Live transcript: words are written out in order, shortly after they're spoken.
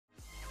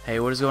Hey,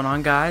 what is going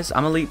on, guys?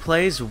 I'm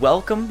ElitePlayz.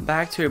 Welcome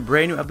back to a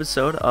brand new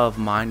episode of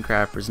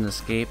Minecraft Prison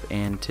Escape,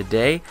 and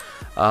today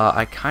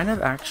I kind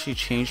of actually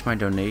changed my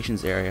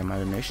donations area. My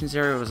donations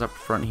area was up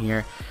front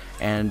here,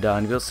 and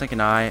Nitro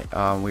and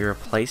I, we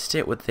replaced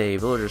it with a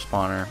villager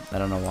spawner. I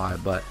don't know why,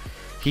 but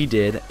he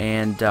did,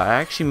 and I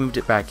actually moved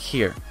it back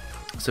here.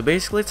 So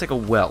basically it's like a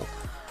well.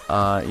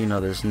 You know,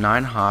 there's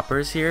 9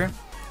 hoppers here.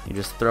 You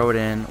just throw it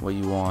in what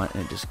you want,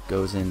 and it just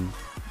goes in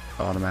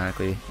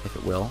automatically, if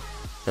it will.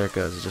 There it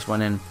goes. It just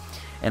went in,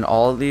 and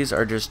all of these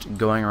are just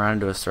going around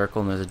into a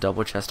circle, and there's a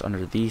double chest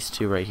under these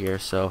two right here,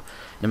 so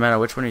no matter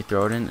which one you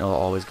throw it in, it'll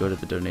always go to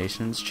the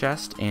donations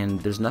chest,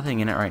 and there's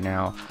nothing in it right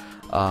now.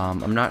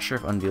 I'm not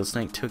sure if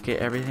Snake took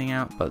everything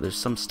out, but there's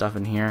some stuff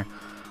in here.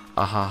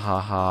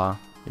 Ha,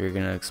 you're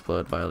gonna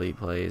explode by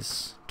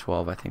ElitePlayz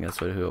 12, I think that's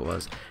who it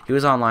was. He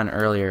was online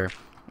earlier,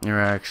 and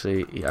I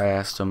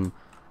asked him,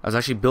 I was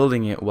actually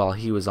building it while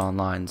he was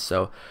online,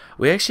 so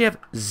we actually have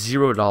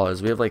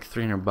 $0. We have like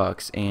 300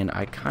 bucks, and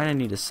I kind of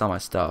need to sell my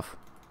stuff.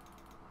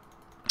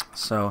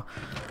 So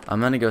I'm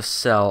gonna go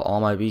sell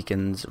all my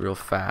beacons real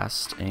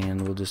fast,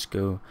 and we'll just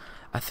go.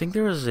 I think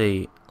there was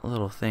a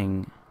little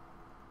thing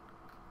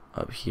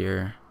up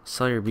here.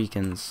 Sell your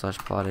beacons /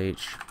 plot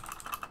H.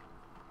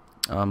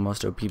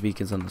 Most OP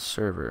beacons on the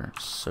server.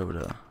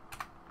 Soda.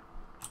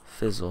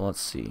 Fizzle. Let's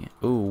see.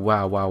 Ooh,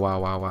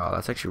 wow.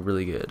 That's actually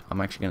really good.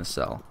 I'm actually gonna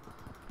sell.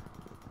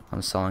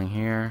 I'm selling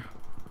here.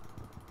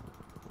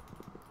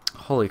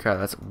 Holy crap,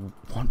 that's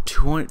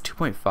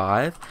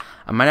 2.5.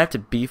 I might have to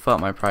beef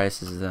up my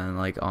prices then,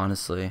 like,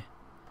 honestly.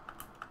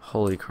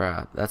 Holy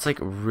crap, that's like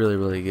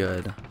really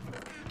good.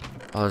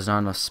 Oh, there's not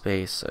enough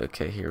space.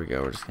 Okay, here we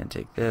go. We're just gonna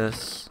take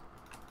this,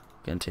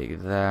 gonna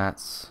take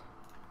that.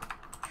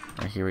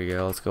 Alright, here we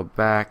go. Let's go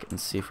back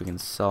and see if we can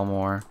sell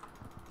more.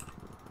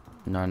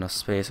 Not enough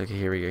space. Okay,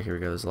 here we go.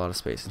 There's a lot of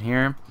space in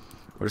here.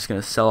 We're just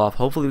gonna sell off.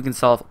 Hopefully we can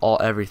sell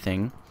off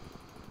everything,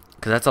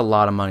 because that's a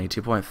lot of money.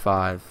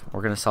 2.5.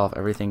 We're gonna sell off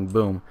everything.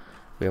 Boom.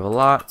 We have a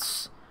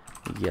lot.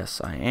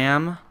 Yes, I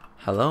am.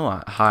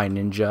 Hello, hi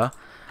Ninja.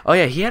 Oh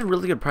yeah, he had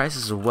really good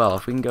prices as well.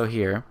 If we can go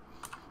here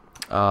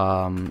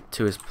to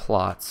his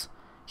plots,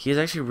 he has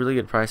actually really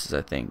good prices,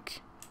 I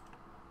think.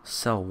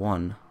 Sell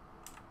 1.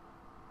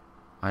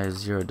 I have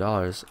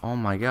 $0. Oh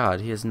my god,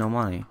 he has no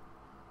money.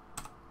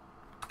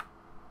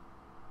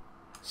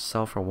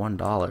 Sell for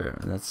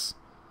 $1. That's,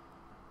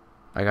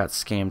 I got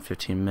scammed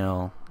 15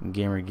 mil.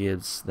 Gamer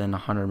Gibbs, then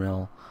 100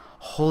 mil.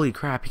 Holy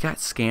crap, he got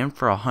scammed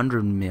for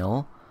 100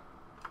 mil?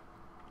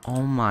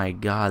 Oh my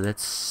god,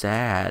 that's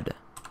sad.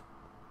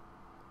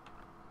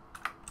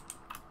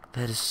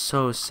 That is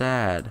so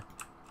sad.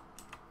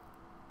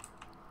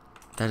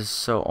 That is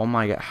so, oh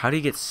my god, how do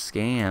you get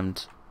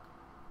scammed?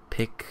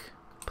 Pick,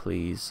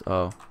 please.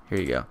 Oh, here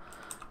you go.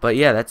 But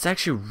yeah, that's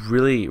actually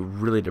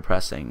really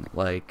depressing.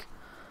 Like,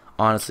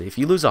 honestly, if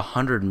you lose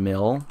 100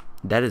 mil,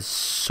 that is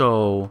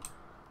so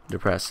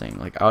depressing.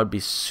 Like, I would be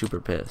super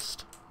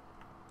pissed,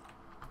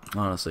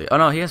 honestly. Oh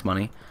no, he has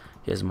money.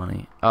 He has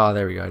money. Oh,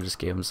 there we go. I just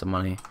gave him some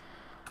money,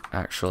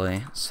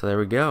 actually. So there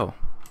we go.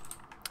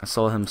 I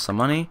sold him some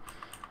money,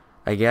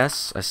 I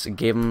guess. I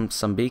gave him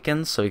some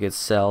beacons so he could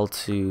sell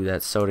to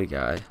that soda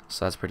guy.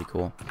 So that's pretty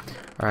cool.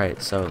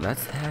 Alright, so that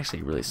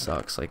actually really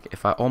sucks. Like,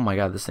 if I, oh my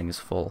god, this thing is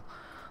full.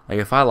 Like,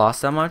 if I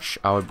lost that much,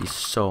 I would be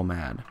so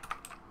mad.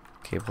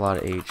 Okay,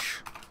 plot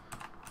H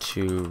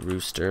to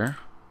Rooster.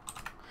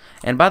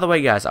 And by the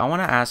way, guys, I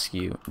want to ask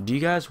you, do you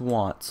guys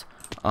want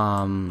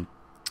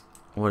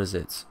what is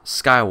it?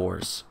 Sky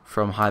Wars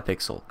from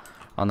Hypixel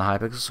on the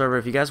Hypixel server?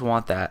 If you guys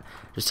want that,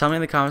 just tell me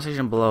in the comment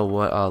section below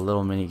what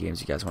little mini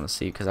games you guys want to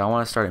see, because I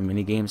want to start a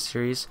mini game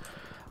series.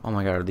 Oh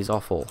my god, are these all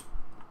full?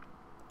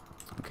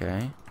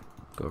 Okay,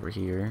 go over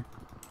here.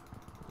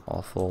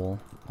 All full,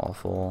 all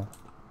full,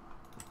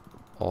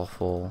 all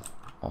full,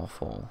 all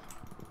full.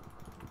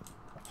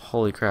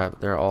 Holy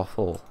crap, they're all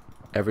full.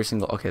 Every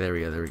single, okay, there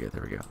we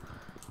go.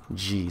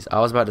 Jeez,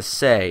 I was about to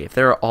say, if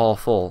they're all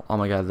full, oh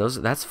my god,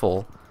 that's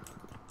full.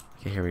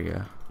 Okay, here we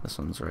go. This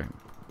one's right.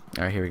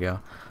 Alright, here we go.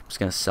 I'm just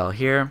gonna sell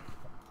here.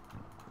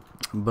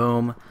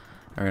 Boom.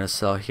 We're gonna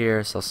sell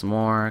here, sell some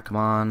more. Come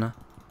on.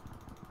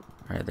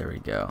 Alright, there we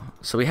go.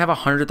 So we have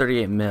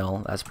 138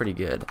 mil. That's pretty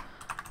good.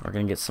 We're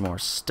gonna get some more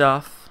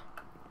stuff,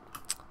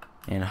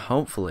 and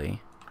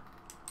hopefully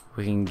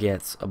we can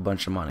get a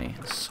bunch of money.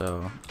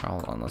 So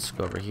hold on, let's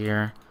go over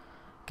here.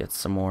 Get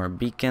some more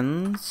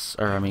beacons,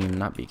 or I mean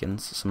not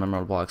beacons, some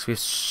emerald blocks. We have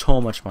so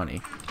much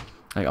money.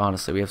 Like,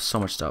 honestly, we have so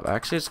much stuff.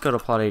 Actually, let's go to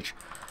plot H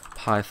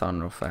Python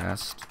real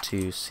fast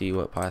to see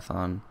what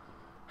Python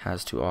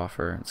has to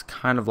offer. It's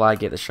kind of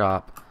laggy at the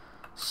shop,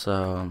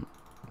 so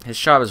his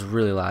shop is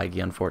really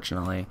laggy,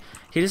 unfortunately.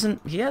 He has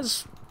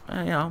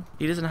you know,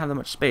 he doesn't have that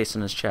much space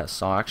in his chest,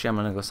 so actually I'm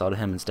gonna go sell to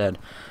him instead.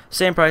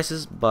 Same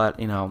prices, but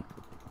you know,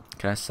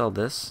 can I sell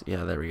this?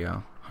 Yeah, there we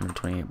go.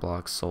 128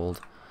 blocks sold.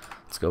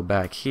 Let's go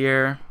back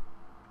here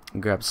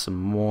and grab some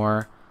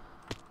more.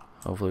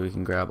 Hopefully we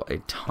can grab a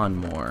ton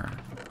more.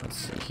 Let's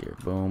see here.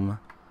 Boom.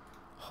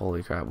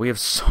 Holy crap. We have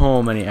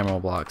so many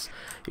emerald blocks.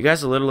 You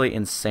guys are literally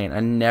insane. I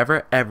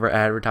never, ever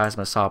advertised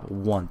my shop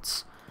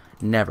once.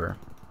 Never.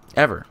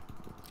 Ever.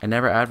 I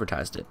never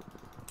advertised it.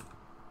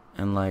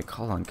 And like,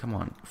 hold on, come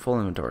on. Full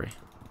inventory.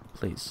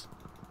 Please.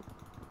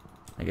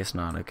 I guess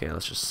not. Okay,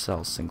 let's just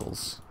sell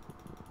singles.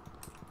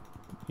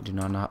 You do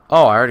not know.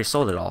 Oh, I already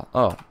sold it all.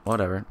 Oh,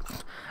 whatever.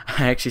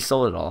 I actually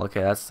sold it all.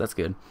 Okay, that's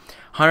good.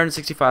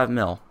 165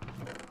 mil.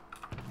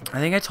 I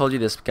think I told you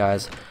this,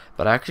 guys,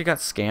 but I actually got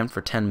scammed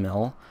for 10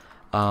 mil.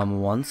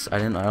 Once. I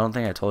don't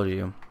think I told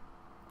you.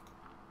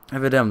 If I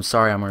did, I'm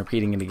sorry, I'm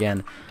repeating it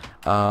again.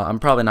 I'm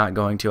probably not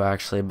going to,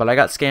 actually, but I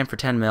got scammed for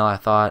 10 mil. I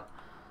thought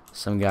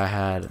some guy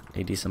had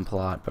a decent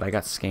plot, but I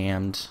got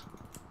scammed,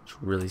 which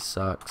really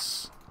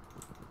sucks.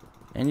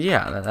 And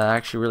yeah, that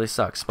actually really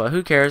sucks, but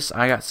who cares?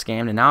 I got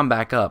scammed, and now I'm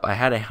back up. I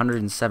had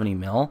 170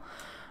 mil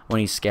when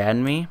he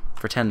scammed me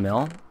for 10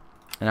 mil,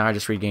 and now I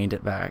just regained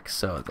it back,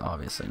 so it's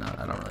obviously not.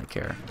 I don't really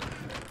care.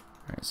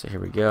 Alright, so here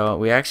we go.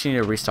 We actually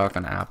need to restock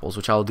on apples,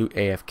 which I'll do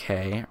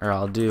AFK, or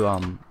I'll do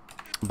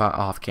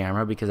off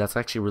camera, because that's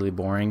actually really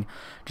boring,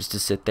 just to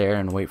sit there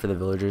and wait for the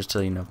villagers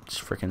to, you know,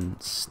 just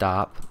freaking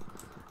stop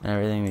and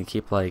everything. They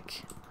keep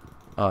like,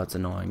 oh, it's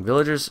annoying.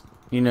 Villagers,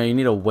 you know, you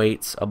need to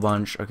wait a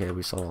bunch. Okay,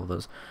 we sold all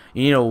those.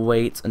 You need to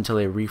wait until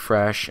they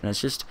refresh, and it's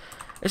just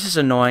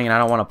annoying, and I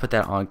don't want to put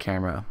that on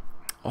camera.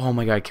 Oh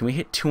my god, can we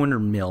hit 200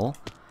 mil?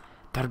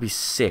 That'd be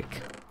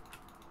sick.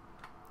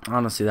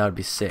 Honestly, that would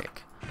be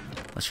sick.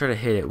 Let's try to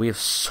hit it. We have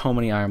so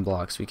many iron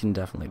blocks. We can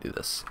definitely do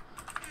this.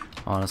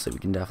 Honestly, we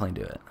can definitely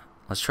do it.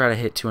 Let's try to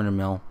hit 200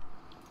 mil.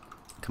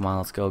 Come on,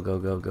 let's go, go,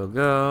 go, go,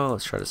 go.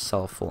 Let's try to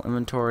sell full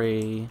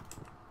inventory.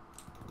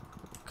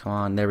 Come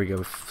on, there we go.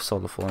 We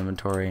sold the full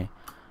inventory.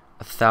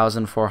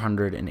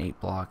 1,408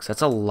 blocks.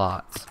 That's a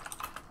lot.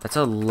 That's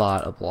a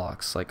lot of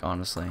blocks. Like,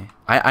 honestly,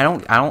 I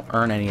don't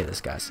earn any of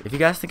this, guys. If you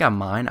guys think I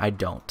mine, I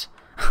don't.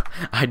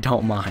 I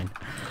don't mine.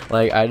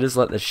 Like, I just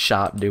let the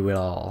shop do it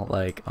all.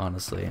 Like,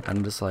 honestly,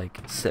 I'm just like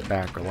sit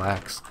back,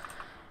 relax,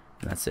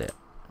 and that's it.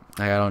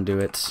 Like, I don't do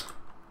it.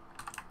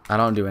 I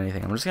don't do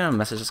anything. I'm just gonna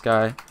message this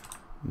guy.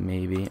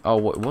 Maybe. Oh,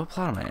 what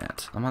plot am I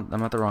at? I'm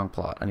at the wrong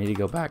plot. I need to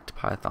go back to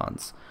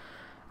Pythons.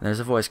 And there's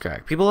a voice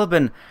crack. People have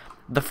been.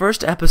 The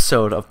first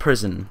episode of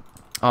Prison,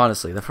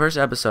 honestly, the first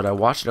episode, I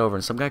watched it over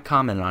and some guy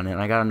commented on it,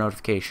 and I got a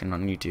notification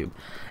on YouTube,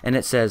 and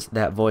it says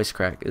that voice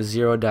crack is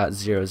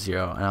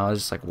 0.00, and I was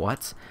just like,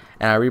 what?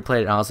 And I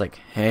replayed it, and I was like,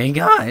 hey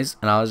guys,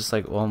 and I was just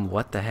like, well,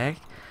 what the heck?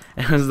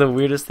 And it was the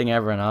weirdest thing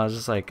ever, and I was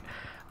just like,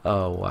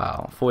 oh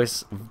wow,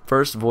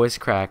 first voice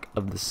crack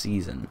of the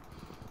season.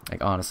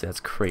 Like, honestly,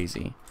 that's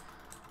crazy.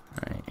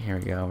 All right, here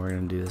we go. We're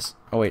gonna do this.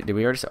 Oh wait, did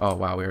we already? Oh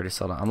wow, we already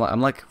sold it. I'm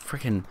like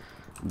freaking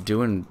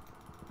doing.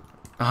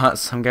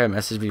 Some guy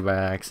messaged me by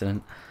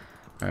accident.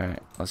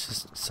 Alright, let's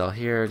just sell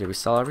here. Did we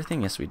sell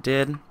everything? Yes, we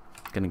did.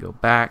 Gonna go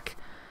back.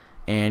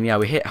 And yeah,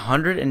 we hit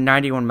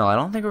 191 mil. I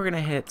don't think we're gonna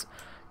hit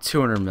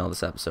 200 mil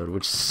this episode,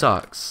 which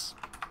sucks.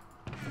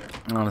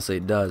 Honestly,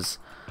 it does.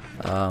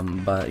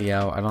 But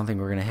yeah, I don't think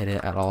we're gonna hit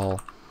it at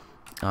all.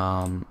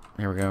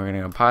 Here we go. We're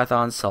gonna go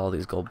Python, sell all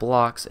these gold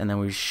blocks, and then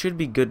we should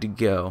be good to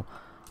go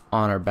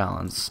on our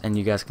balance. And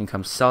you guys can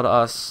come sell to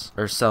us,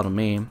 or sell to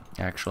me,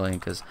 actually,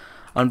 because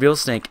Unveil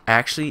Snake,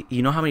 actually,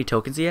 you know how many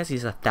tokens he has? He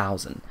has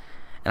 1,000.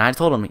 And I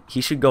told him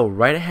he should go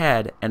right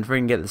ahead and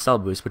freaking get the sell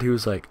boost, but he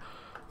was like,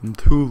 I'm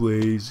too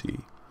lazy.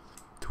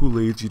 Too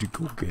lazy to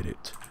go get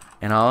it.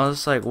 And I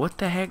was like, what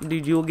the heck,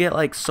 dude? You'll get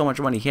like so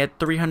much money. He had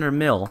 300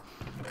 mil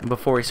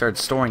before he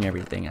started storing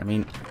everything. I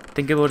mean,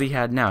 think of what he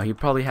had now. He'd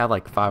probably have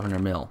like 500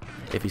 mil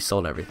if he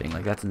sold everything.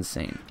 Like, that's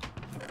insane.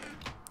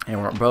 And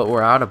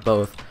we're out of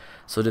both,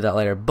 so we'll do that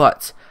later.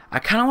 But I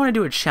kind of want to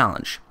do a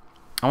challenge.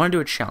 I want to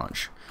do a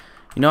challenge.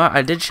 You know what?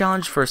 I did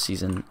challenge first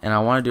season, and I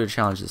want to do a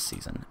challenge this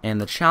season. And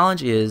the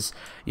challenge is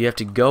you have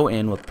to go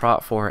in with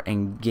Prot 4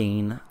 and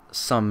gain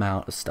some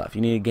amount of stuff.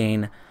 You need to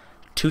gain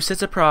 2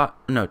 sets of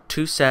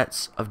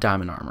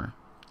diamond armor,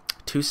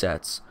 2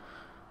 sets,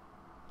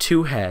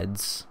 2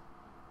 heads,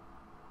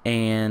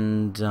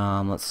 and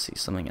let's see,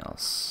 something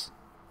else,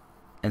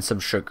 and some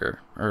sugar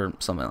or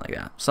something like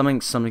that.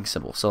 Something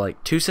simple. So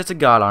like 2 sets of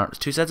god armor,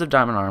 2 sets of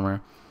diamond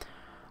armor,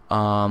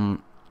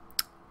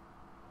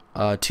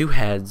 2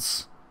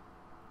 heads.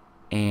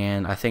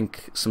 And I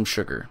think some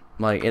sugar.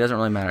 Like, it doesn't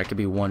really matter. It could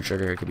be 1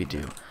 sugar. It could be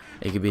 2.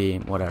 It could be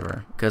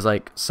whatever. Because,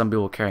 like, some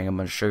people are carrying a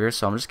bunch of sugar.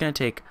 So I'm just going to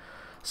take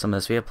some of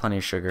this. We have plenty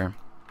of sugar.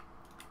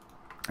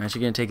 I'm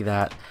actually going to take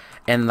that.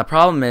 And the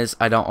problem is,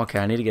 I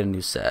need to get a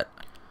new set.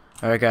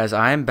 Alright, guys.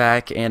 I am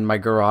back. And my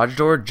garage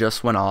door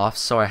just went off.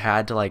 So I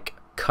had to, like,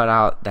 cut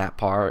out that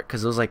part.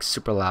 Because it was, like,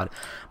 super loud.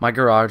 My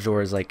garage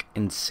door is, like,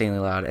 insanely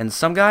loud. And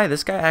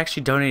this guy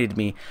actually donated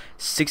me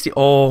 60.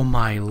 Oh,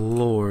 my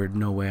lord.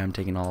 No way I'm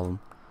taking all of them.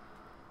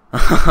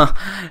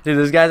 Dude,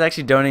 this guy's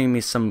actually donating me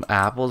some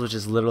apples, which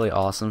is literally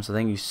awesome. So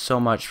thank you so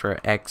much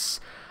for X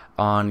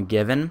on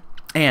given.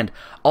 And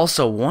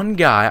also, one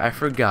guy, I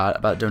forgot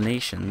about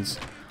donations.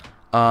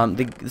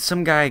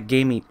 Some guy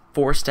gave me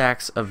 4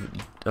 stacks of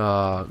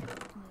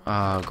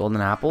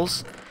golden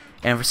apples,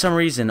 and for some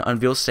reason,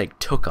 Unveil Snake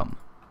took them.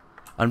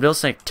 Unveil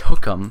Snake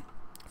took them,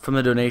 from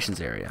the donations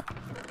area.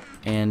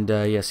 And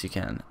yes, you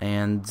can.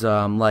 And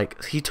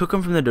like, he took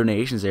them from the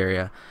donations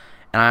area,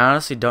 and I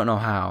honestly don't know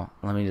how.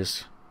 Let me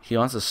just. He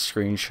wants a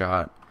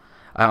screenshot.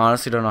 I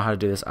honestly don't know how to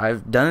do this.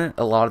 I've done it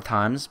a lot of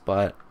times,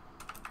 but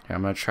here,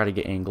 I'm gonna try to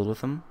get angled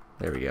with him.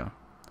 There we go.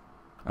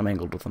 I'm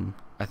angled with him,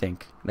 I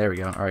think. There we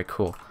go. All right,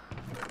 cool.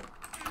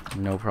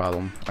 No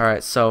problem. All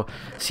right, so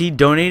he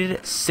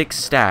donated 6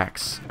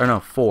 stacks, or no,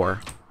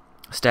 4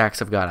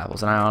 stacks of god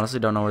apples, and I honestly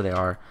don't know where they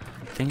are.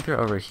 I think they're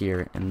over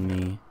here in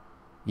the,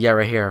 yeah,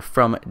 right here,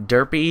 from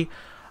Derpy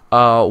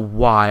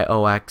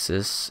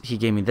YOXs. He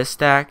gave me this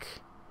stack,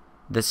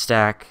 this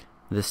stack,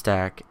 this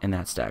stack, and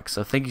that stack.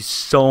 So thank you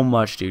so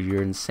much, dude.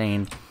 You're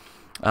insane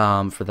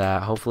for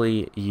that.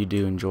 Hopefully you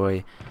do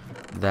enjoy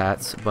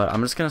that. But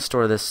I'm just gonna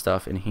store this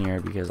stuff in here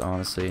because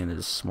honestly,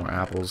 there's some more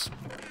apples.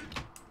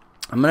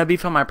 I'm gonna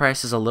beef up my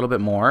prices a little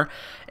bit more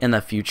in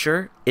the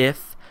future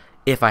if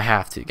I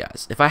have to,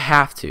 guys. If I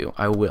have to,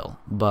 I will.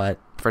 But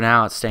for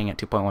now, it's staying at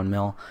 2.1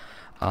 mil.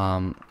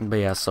 But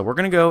yeah, so we're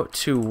gonna go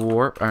to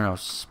warp, or no,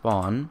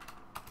 spawn.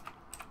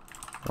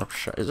 Warp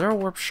shop. Is there a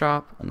warp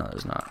shop? No,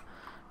 there's not.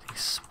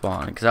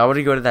 Spawn, because I wanted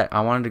to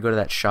go to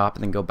that shop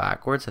and then go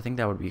backwards. I think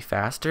that would be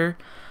faster,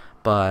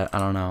 but I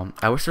don't know.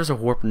 I wish there was a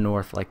warp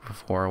north like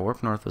before.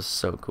 Warp north was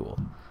so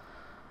cool.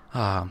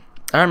 I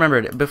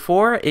remembered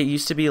before, it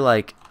used to be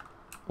like,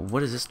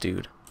 what is this,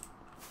 dude?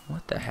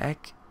 What the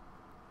heck?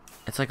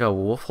 It's like a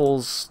wolf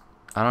holes.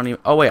 I don't even.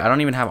 Oh wait, I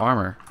don't even have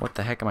armor. What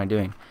the heck am I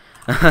doing?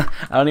 I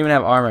don't even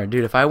have armor,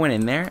 dude. If I went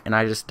in there and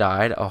I just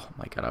died, oh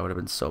my god, I would have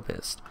been so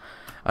pissed.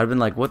 I'd have been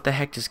like, what the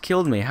heck just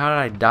killed me? How did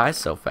I die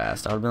so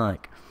fast? I would have been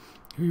like,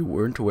 you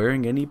weren't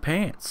wearing any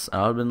pants.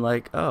 I would have been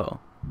like, oh,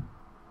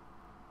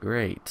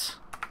 great.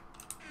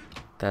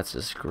 That's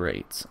just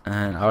great.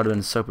 And I would have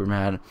been super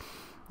mad.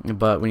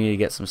 But we need to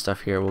get some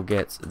stuff here. We'll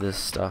get this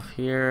stuff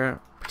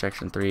here.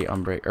 Protection 3,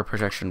 unbreak, or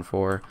protection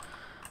 4.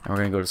 And we're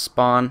going to go to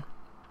spawn.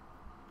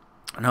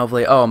 And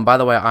hopefully, oh, and by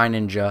the way,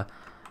 iNinja,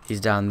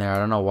 he's down there. I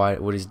don't know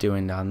what he's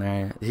doing down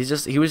there.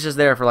 He was just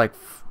there for like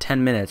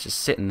 10 minutes, just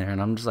sitting there.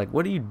 And I'm just like,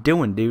 what are you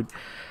doing, dude?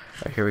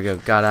 All right, here we go.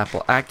 God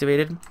apple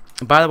activated.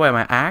 By the way,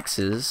 my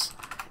axes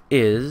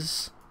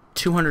is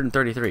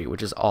 233,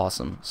 which is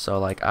awesome. So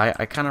like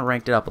I kind of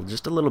ranked it up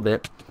just a little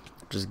bit,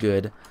 which is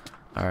good.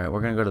 All right,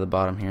 we're gonna go to the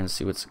bottom here and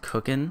see what's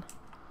cooking.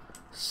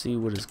 See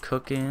what is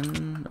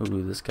cooking.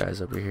 Ooh, this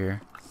guy's over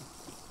here.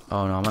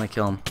 Oh no, I'm gonna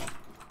kill him.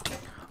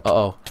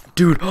 Uh-oh,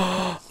 dude.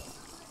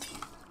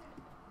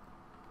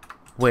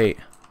 Wait,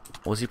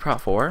 was he prot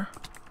 4?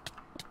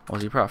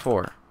 Was he prot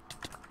 4?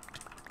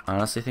 I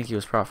honestly think he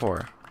was prot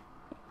 4.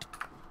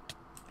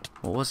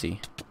 What was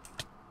he?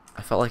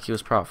 I felt like he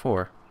was prot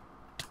 4.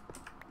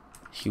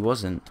 He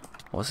wasn't.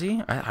 Was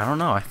he? I don't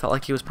know. I felt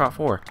like he was prot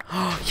 4.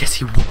 Yes,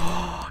 he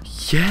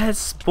was.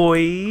 Yes,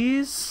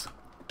 boys.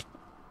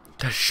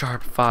 The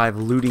sharp 5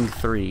 looting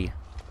 3.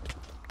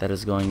 That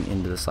is going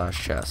into the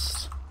slash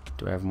chest.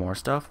 Do I have more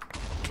stuff?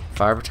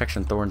 Fire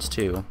protection thorns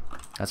 2.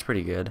 That's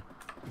pretty good.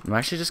 I'm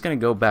actually just gonna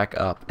go back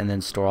up and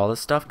then store all this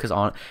stuff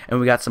and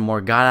we got some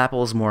more god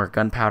apples, more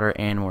gunpowder,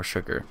 and more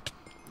sugar.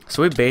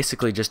 So we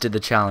basically just did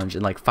the challenge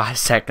in like 5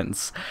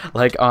 seconds.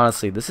 Like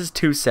honestly, this is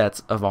 2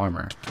 sets of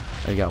armor.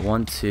 We got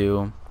 1,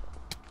 2,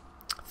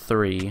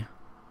 3,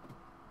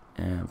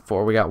 and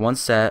 4. We got 1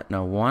 set.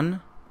 No,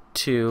 1,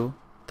 2,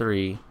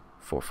 3,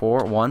 4.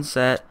 4. 1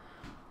 set,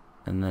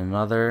 and then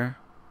another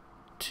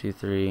 2,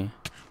 3.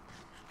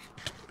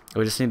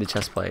 We just need the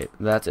chest plate.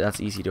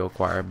 That's easy to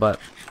acquire. But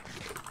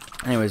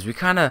anyways, we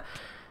kind of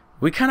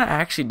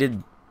actually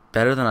did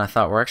better than I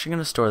thought. We're actually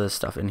gonna store this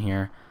stuff in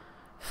here.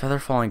 Feather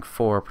falling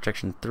 4,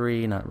 protection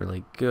 3, not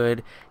really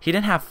good. He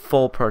didn't have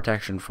full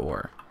protection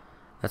 4.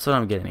 That's what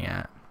I'm getting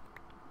at.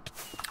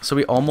 So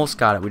we almost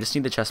got it. We just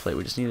need the chest plate.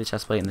 We just need the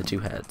chest plate and the 2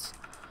 heads,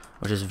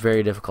 which is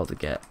very difficult to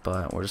get.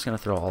 But we're just gonna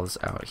throw all this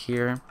out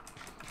here.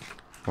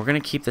 We're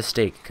gonna keep the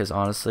steak because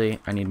honestly,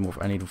 I need more.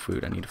 I need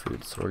food. I need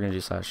food. So we're gonna do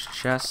slash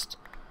chest.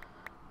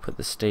 Put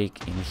the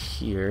steak in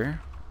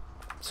here,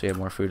 so we have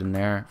more food in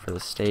there for the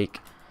steak.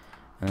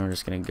 And then we're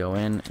just gonna go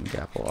in and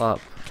gapple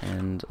up,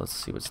 and let's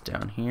see what's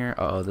down here.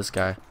 Uh-oh, this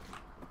guy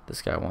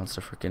wants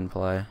to freaking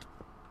play.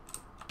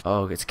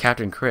 Oh, it's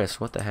Captain Chris.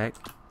 What the heck?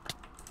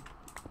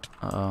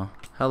 Uh-oh.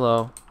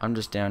 Hello. I'm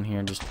just down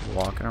here, just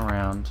walking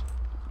around.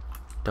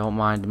 Don't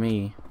mind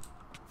me.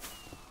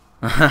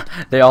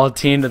 They all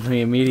teamed with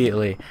me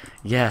immediately.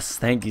 Yes,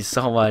 thank you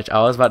so much.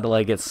 I was about to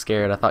like get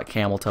scared. I thought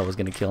Camel Toe was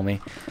gonna kill me.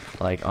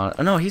 Like on.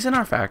 Oh no, he's in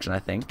our faction, I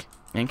think.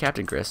 And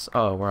Captain Chris.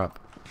 Oh, we're up.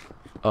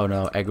 Oh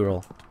no,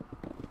 Eggroll.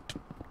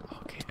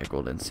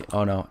 Eggroll didn't see.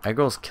 Oh no,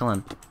 Eggroll's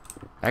killing.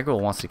 Eggroll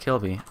wants to kill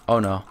me. Oh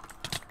no.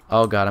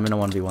 Oh god, I'm in a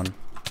 1v1.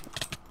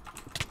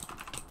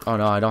 Oh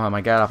no, I don't have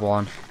my god apple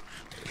on.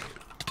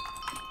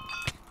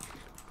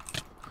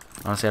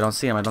 Honestly, I don't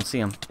see him. I don't see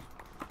him.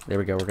 There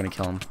we go. We're gonna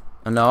kill him.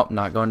 Oh, no,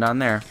 not going down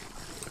there.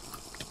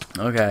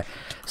 Okay,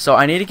 so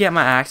I need to get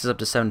my axes up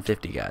to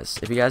 750, guys.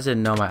 If you guys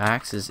didn't know, my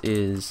axes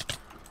is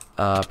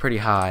pretty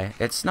high.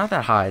 It's not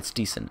that high. It's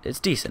decent. It's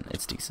decent.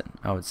 It's decent.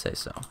 I would say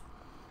so.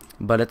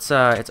 But it's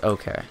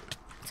okay.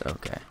 It's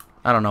okay.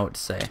 I don't know what to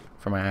say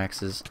for my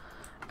axes.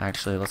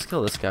 Actually, let's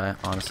kill this guy.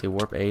 Honestly,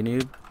 warp A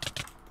noob.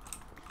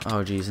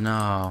 Oh jeez,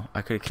 no.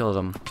 I could have killed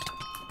him.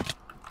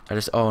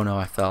 Oh no,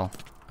 I fell.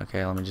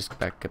 Okay, let me just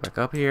get back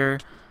up here.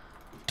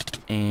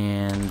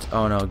 And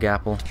oh no,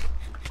 Gapple.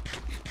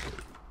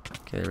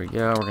 Okay, there we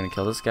go. We're gonna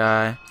kill this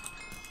guy.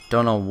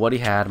 Don't know what he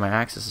had. My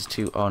axis is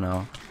too. Oh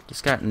no,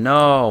 this guy.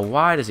 No,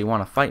 why does he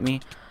want to fight me?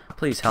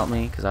 Please help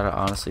me, because I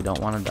honestly don't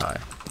want to die.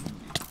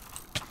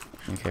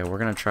 Okay, we're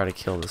gonna try to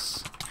kill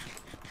this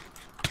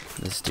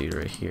dude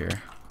right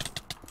here.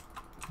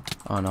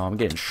 Oh no, I'm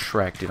getting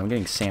Shrek, dude. I'm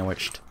getting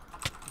sandwiched.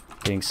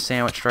 Getting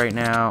sandwiched right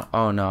now.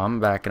 Oh no, I'm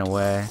backing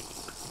away.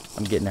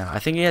 I'm getting out. I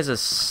think he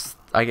has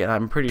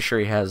I'm pretty sure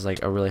he has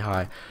like a really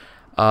high.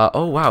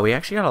 Oh wow, we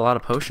actually got a lot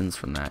of potions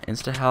from that.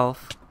 Insta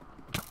health,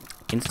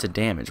 insta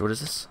damage. What is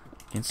this?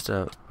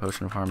 Insta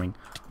potion of harming.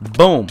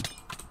 Boom.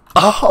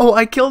 Oh,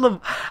 I killed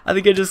him. I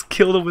think I just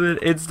killed him with an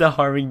insta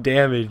harming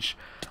damage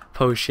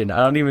potion.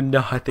 I don't even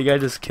know. I think I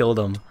just killed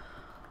him.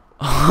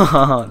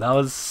 Oh, that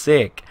was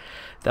sick.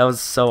 That was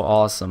so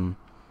awesome.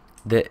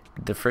 The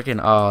freaking,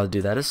 oh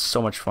dude, that is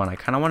so much fun. I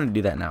kind of want to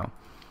do that now.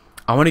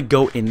 I want to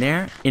go in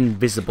there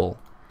invisible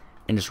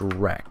and just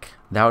wreck.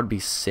 That would be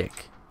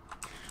sick.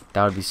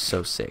 That would be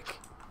so sick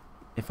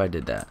if I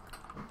did that.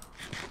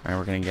 Alright,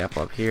 we're gonna gap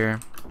up here.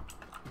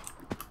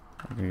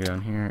 We're gonna go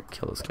down here,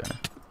 kill this guy.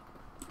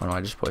 Oh no,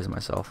 I just poisoned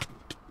myself.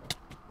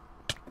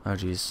 Oh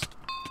jeez.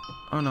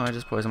 Oh no, I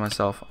just poisoned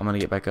myself. I'm gonna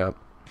get back up.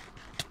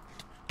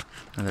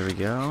 And there we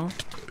go.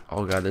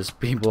 Oh god, there's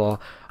people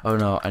all. Oh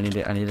no, I need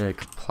to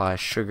apply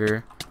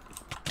sugar.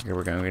 Okay,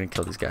 we're gonna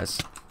kill these guys.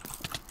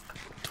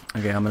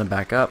 Okay, I'm gonna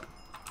back up.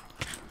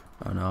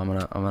 Oh no, I'm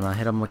gonna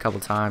hit him a couple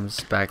times,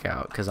 back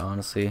out, because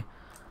honestly,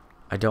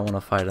 I don't want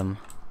to fight him.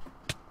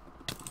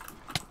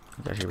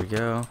 Okay, here we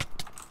go.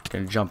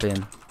 Gonna jump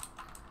in.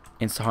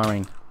 Insta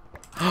harming.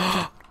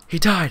 He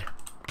died.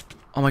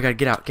 Oh my god,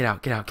 get out, get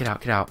out, get out, get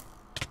out, get out.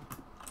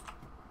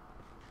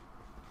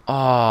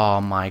 Oh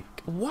my,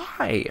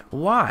 why?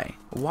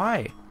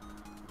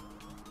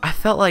 I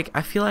feel like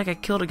I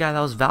killed a guy that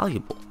was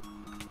valuable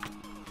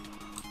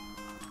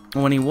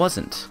when he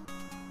wasn't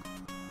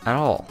at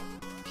all.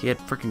 He had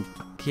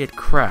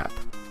crap.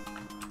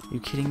 Are you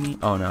kidding me?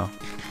 Oh no,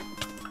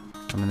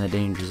 I'm in the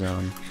danger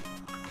zone.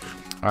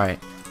 Alright,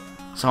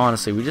 so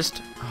honestly,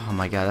 oh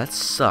my god, that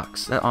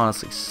sucks. That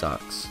honestly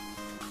sucks.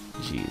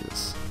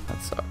 Jesus,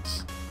 that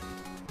sucks.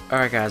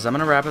 Alright guys, I'm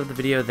going to wrap up the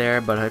video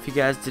there, but if you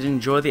guys did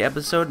enjoy the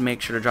episode,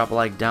 make sure to drop a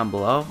like down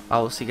below. I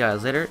will see you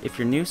guys later. If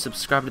you're new,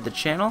 subscribe to the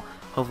channel.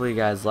 Hopefully you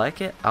guys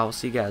like it. I will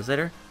see you guys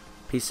later.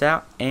 Peace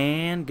out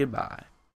and goodbye.